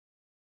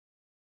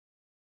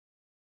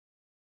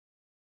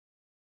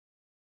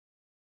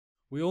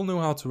We all know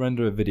how to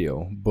render a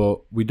video,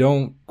 but we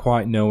don't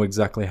quite know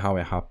exactly how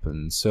it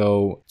happens.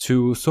 So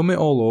to sum it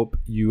all up,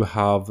 you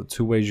have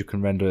two ways you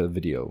can render a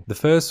video. The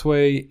first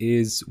way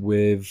is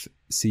with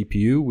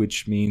CPU,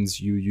 which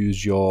means you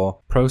use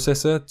your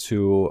processor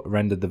to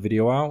render the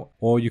video out,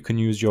 or you can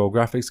use your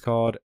graphics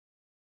card.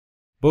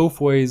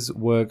 Both ways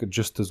work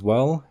just as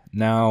well.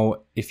 Now,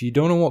 if you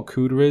don't know what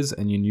CUDA is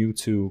and you're new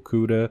to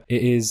CUDA,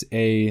 it is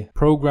a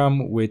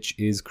program which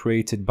is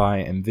created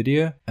by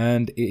NVIDIA,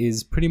 and it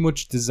is pretty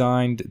much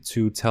designed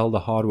to tell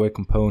the hardware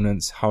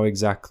components how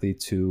exactly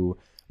to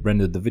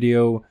render the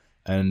video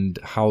and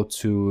how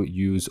to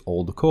use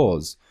all the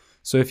cores.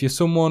 So if you're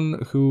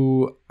someone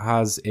who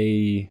has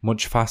a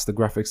much faster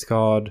graphics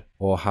card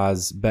or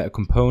has better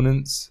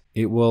components,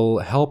 it will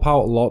help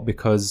out a lot,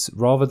 because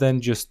rather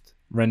than just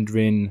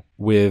rendering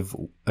with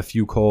a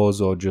few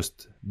cores or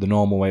just the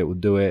normal way it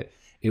would do it,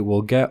 it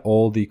will get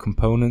all the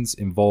components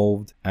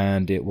involved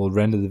and it will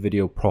render the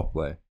video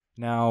properly.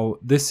 Now,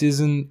 this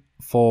isn't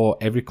for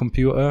every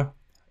computer.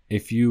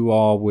 If you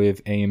are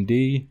with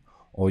AMD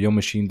or your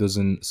machine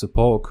doesn't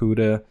support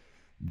CUDA,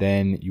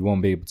 then you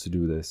won't be able to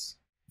do this.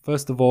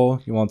 First of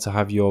all, you want to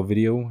have your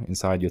video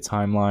inside your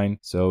timeline,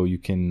 so you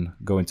can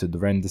go into the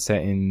render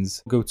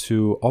settings, go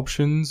to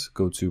options,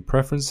 go to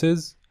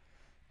preferences.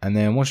 And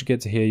then once you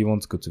get to here, you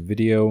want to go to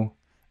video,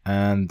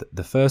 and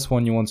the first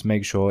one you want to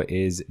make sure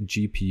is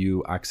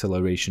GPU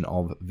acceleration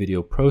of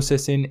video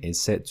processing is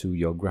set to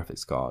your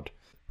graphics card.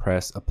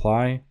 Press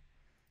apply.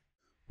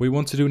 What you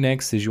want to do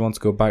next is you want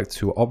to go back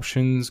to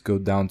options, go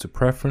down to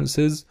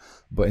preferences,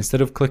 but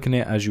instead of clicking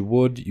it as you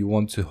would, you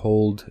want to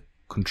hold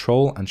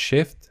Control and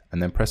Shift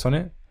and then press on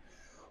it.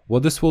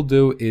 What this will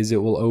do is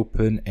it will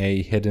open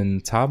a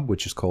hidden tab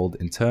which is called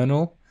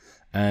internal.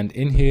 And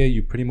in here,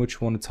 you pretty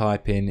much want to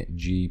type in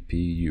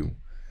GPU,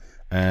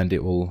 and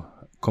it will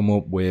come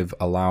up with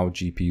allow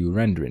GPU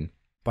rendering.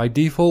 By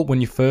default,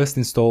 when you first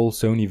install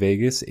Sony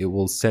Vegas, it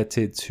will set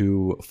it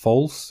to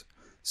false.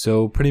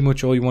 So pretty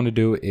much all you want to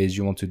do is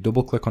you want to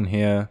double click on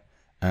here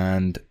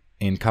and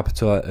in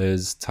capital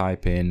letters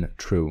type in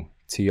true,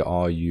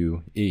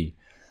 TRUE.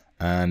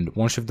 And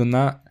once you've done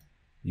that,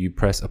 you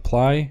press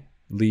apply,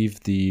 leave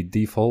the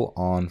default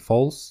on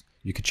false.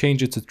 You could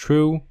change it to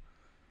true,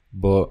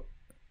 but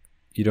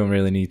you don't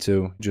really need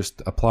to.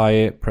 Just apply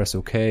it, press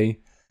OK.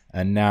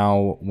 And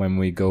now when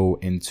we go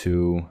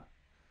into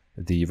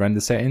the render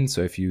settings,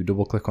 so if you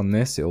double click on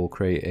this, it will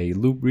create a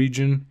loop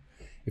region.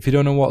 If you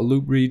don't know what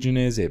loop region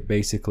is, it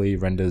basically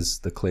renders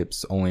the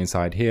clips only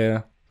inside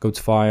here. Go to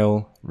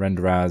File,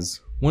 Render As.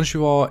 Once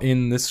you are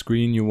in this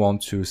screen, you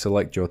want to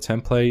select your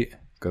template,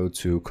 go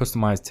to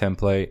Customize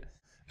Template.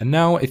 And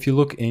now if you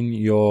look in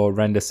your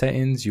render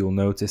settings, you'll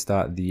notice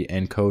that the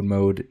encode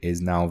mode is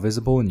now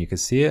visible and you can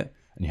see it.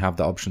 And you have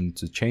the option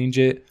to change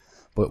it.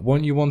 But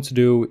what you want to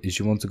do is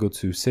you want to go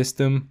to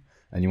System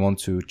and you want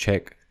to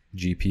check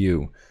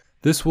GPU.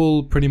 This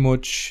will pretty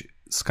much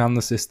scan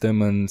the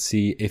system and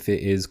see if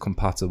it is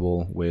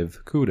compatible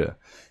with CUDA.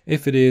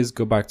 If it is,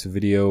 go back to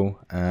Video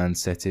and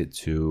set it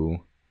to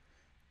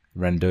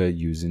render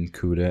using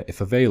CUDA if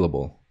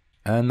available.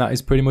 And that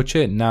is pretty much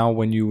it. Now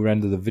when you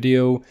render the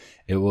video,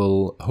 it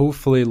will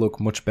hopefully look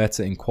much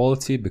better in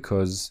quality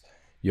because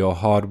your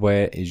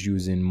hardware is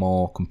using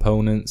more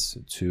components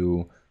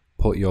to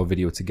put your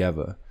video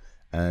together,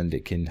 and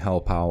it can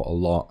help out a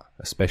lot,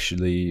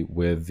 especially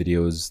with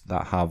videos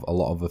that have a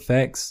lot of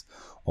effects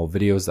or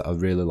videos that are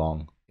really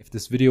long. If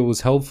this video was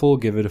helpful,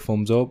 give it a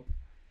thumbs up.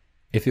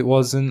 If it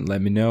wasn't,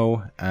 let me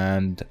know,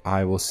 and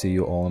I will see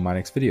you all in my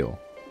next video.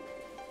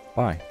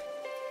 Bye.